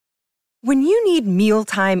When you need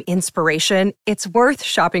mealtime inspiration, it's worth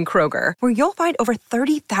shopping Kroger, where you'll find over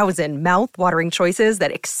 30,000 mouth-watering choices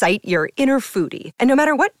that excite your inner foodie. And no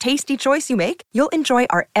matter what tasty choice you make, you'll enjoy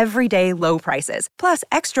our everyday low prices, plus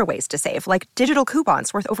extra ways to save, like digital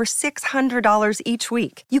coupons worth over $600 each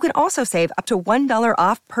week. You can also save up to $1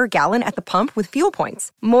 off per gallon at the pump with fuel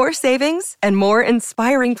points. More savings and more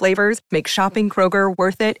inspiring flavors make shopping Kroger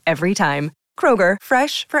worth it every time. Kroger,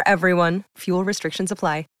 fresh for everyone. Fuel restrictions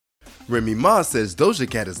apply. Remy Ma says Doja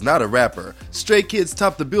Cat is not a rapper, Stray Kids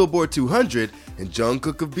topped the Billboard 200, and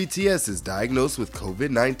Jungkook of BTS is diagnosed with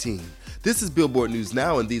COVID-19. This is Billboard News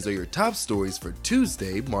Now, and these are your top stories for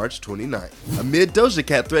Tuesday, March 29th. Amid Doja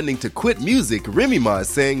Cat threatening to quit music, Remy Ma is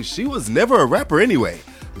saying she was never a rapper anyway.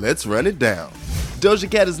 Let's run it down.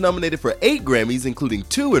 Doja Cat is nominated for 8 Grammys, including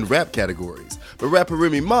 2 in rap categories. But rapper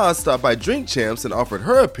Remy Ma stopped by Drink Champs and offered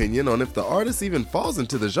her opinion on if the artist even falls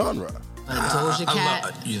into the genre. Doja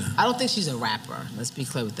Cat, I don't think she's a rapper. Let's be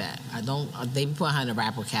clear with that. They put her in the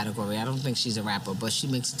rapper category. I don't think she's a rapper, but she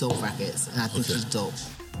makes dope records, and I think she's dope.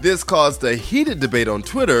 This caused a heated debate on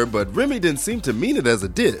Twitter, but Remy didn't seem to mean it as a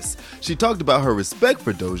diss. She talked about her respect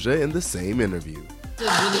for Doja in the same interview. It's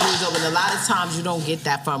really, really dope, and a lot of times you don't get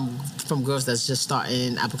that from girls that's just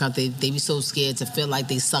starting because they be so scared to feel like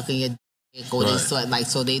they sucking your dick or they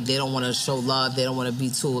don't want to show love, they don't want to be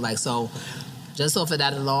too so. Just off of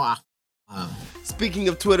that alone. Speaking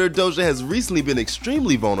of Twitter, Doja has recently been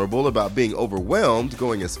extremely vulnerable about being overwhelmed,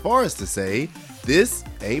 going as far as to say, "This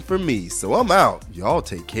ain't for me, so I'm out. Y'all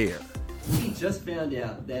take care." We just found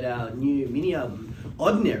out that our new mini album,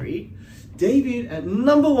 Ordinary, debuted at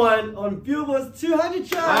 #1 on Billboard's 200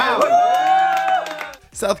 chart. Wow.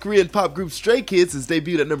 South Korean pop group Stray Kids has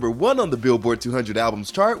debuted at #1 on the Billboard 200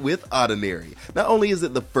 albums chart with Ordinary. Not only is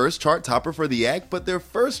it the first chart topper for the act, but their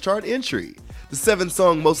first chart entry. The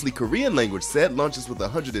 7-song, mostly Korean language set launches with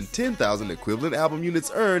 110,000 equivalent album units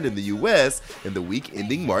earned in the US in the week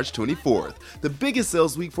ending March 24th, the biggest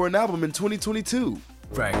sales week for an album in 2022.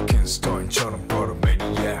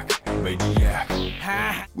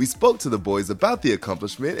 We spoke to the boys about the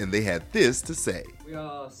accomplishment, and they had this to say. We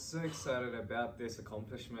are so excited about this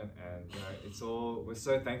accomplishment, and we're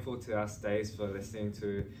so thankful to our stays for listening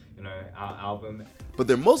to our album. But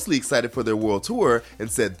they're mostly excited for their world tour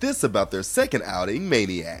and said this about their second outing,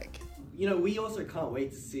 Maniac. We also can't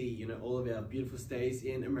wait to see all of our beautiful stays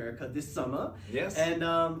in America this summer. Yes. And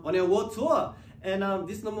on our world tour. And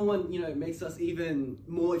this #1, makes us even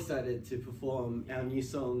more excited to perform our new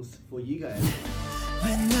songs for you guys.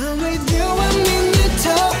 When I'm with you, I'm in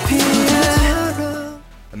utopia.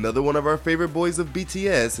 Another one of our favorite boys of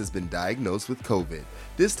BTS has been diagnosed with COVID.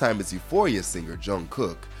 This time it's Euphoria singer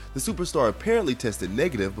Jungkook. The superstar apparently tested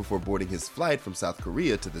negative before boarding his flight from South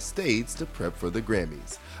Korea to the States to prep for the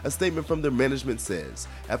Grammys. A statement from their management says,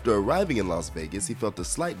 after arriving in Las Vegas, he felt a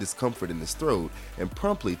slight discomfort in his throat and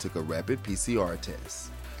promptly took a rapid PCR test.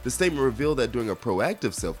 The statement revealed that during a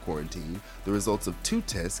proactive self-quarantine, the results of 2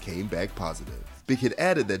 tests came back positive. Big Hit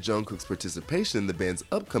added that Jungkook's participation in the band's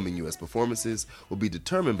upcoming US performances will be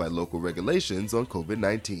determined by local regulations on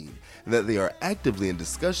COVID-19, and that they are actively in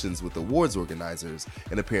discussions with awards organizers,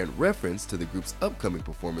 an apparent reference to the group's upcoming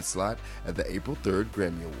performance slot at the April 3rd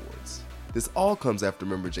Grammy Awards. This all comes after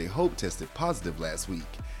member J-Hope tested positive last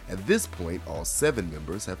week. At this point, all 7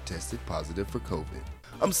 members have tested positive for COVID.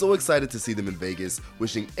 I'm so excited to see them in Vegas,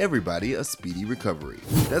 wishing everybody a speedy recovery.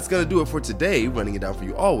 That's gonna do it for today. Running it down for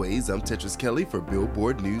you always, I'm Tetris Kelly for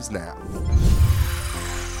Billboard News Now.